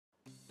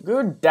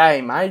Good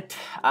day, mate.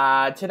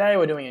 Today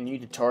we're doing a new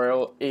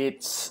tutorial.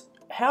 It's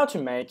how to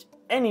make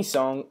any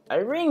song a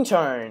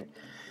ringtone.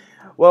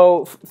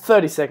 Well,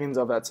 30 seconds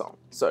of that song.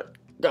 So,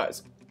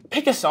 guys,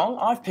 pick a song.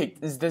 I've picked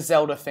the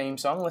Zelda theme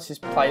song. Let's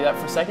just play that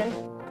for a second.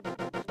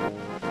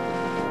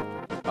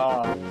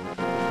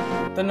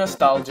 Oh, the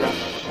nostalgia.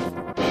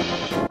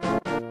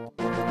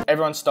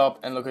 Everyone stop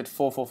and look at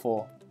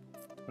 444.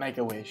 Make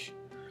a wish.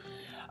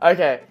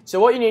 Okay, so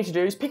what you need to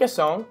do is pick a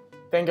song,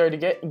 then go to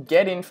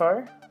get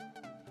info,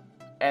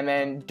 and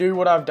then do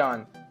what I've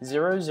done.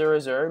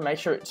 000. Make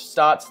sure it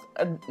starts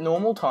at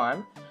normal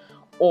time,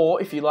 or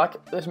if you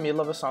like the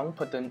middle of a song,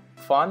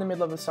 find the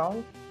middle of the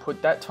song,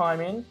 put that time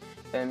in,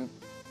 then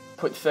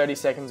put 30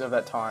 seconds of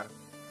that time.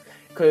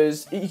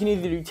 Because you can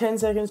either do 10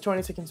 seconds,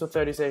 20 seconds, or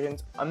 30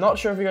 seconds. I'm not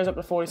sure if it goes up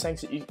to 40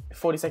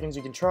 seconds.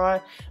 You can try,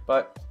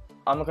 but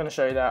I'm not going to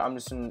show you that. I'm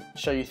just going to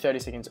show you 30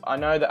 seconds. I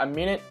know that a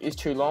minute is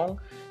too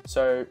long,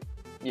 so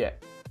yeah.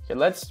 Okay,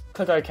 let's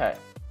click OK.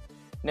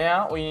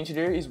 Now, what you need to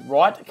do is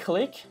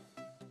right-click,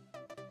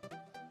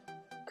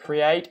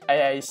 create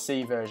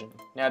AAC version.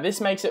 Now,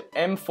 this makes it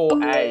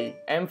M4A.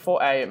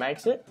 M4A, it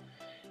makes it.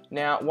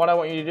 Now, what I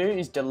want you to do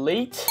is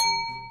delete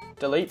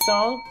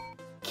song,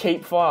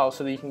 keep file,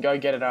 so that you can go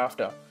get it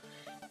after.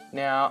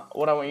 Now,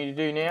 what I want you to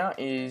do now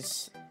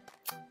is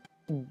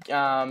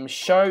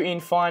show in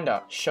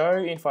Finder.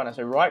 So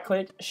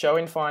right-click, show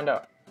in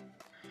Finder.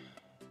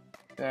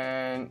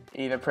 Then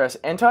either press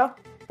Enter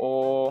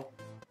or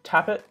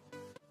tap it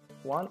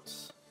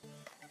once,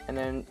 and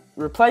then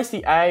replace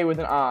the A with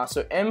an R,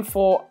 so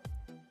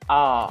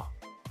M4R.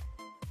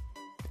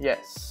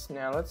 Yes,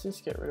 now let's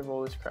just get rid of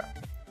all this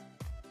crap.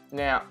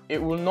 Now,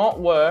 it will not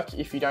work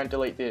if you don't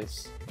delete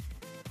this.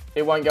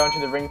 It won't go into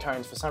the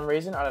ringtones for some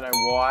reason. I don't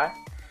know why.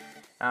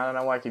 I don't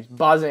know why it keeps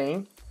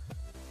buzzing.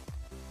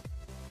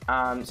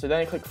 So then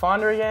you click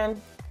Finder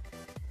again,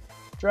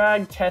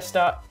 drag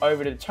tester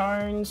over to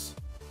tones.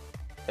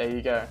 There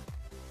you go.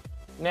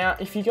 Now,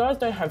 if you guys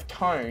don't have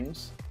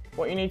tones,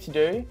 what you need to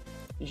do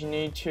is you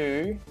need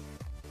to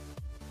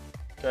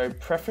go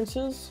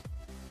Preferences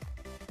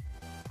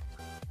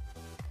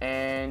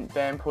and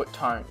then put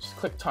Tones.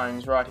 Click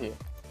Tones right here.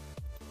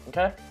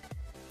 Okay?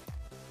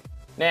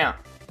 Now,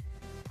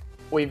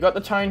 we've got the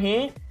tone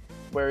here.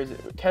 Where is it?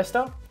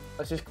 Tester.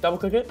 Let's just double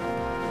click it.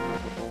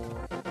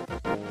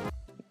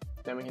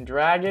 Then we can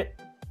drag it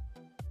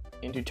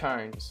into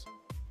Tones.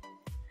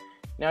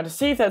 Now, to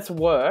see if that's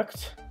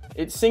worked,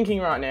 it's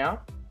syncing right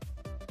now.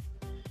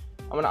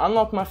 I'm going to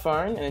unlock my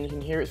phone, and then you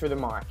can hear it through the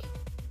mic.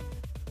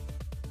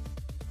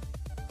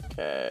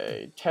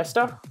 Okay,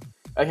 tester.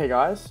 Okay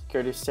guys,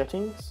 go to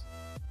Settings,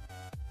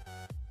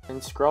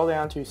 and scroll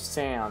down to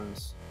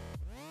Sounds.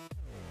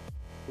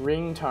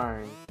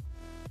 Ringtone.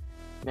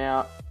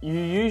 Now, you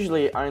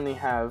usually only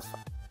have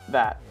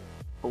that,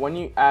 but when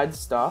you add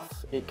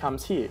stuff, it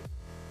comes here.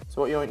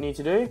 So what you need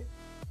to do,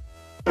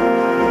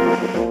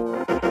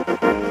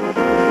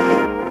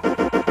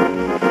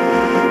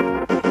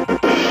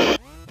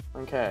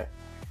 okay.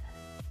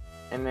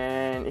 And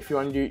then if you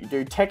want to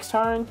do text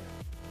tone,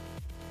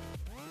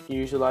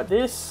 usually like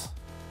this.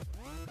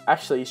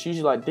 Actually, it's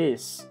usually like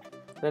this.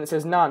 Then it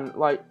says none.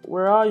 Like,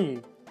 where are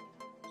you?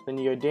 So then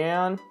you go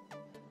down,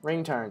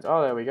 ringtones.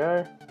 Oh, there we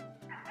go.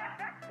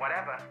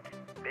 Whatever,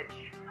 bitch.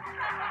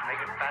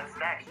 Making fat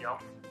stacks, yo.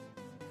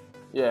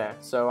 Yeah.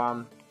 So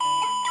I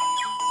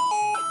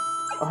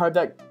hope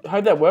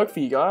that worked for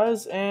you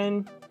guys.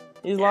 And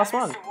here's the last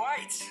one.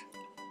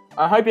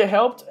 I hope it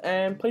helped,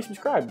 and please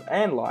subscribe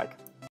and like.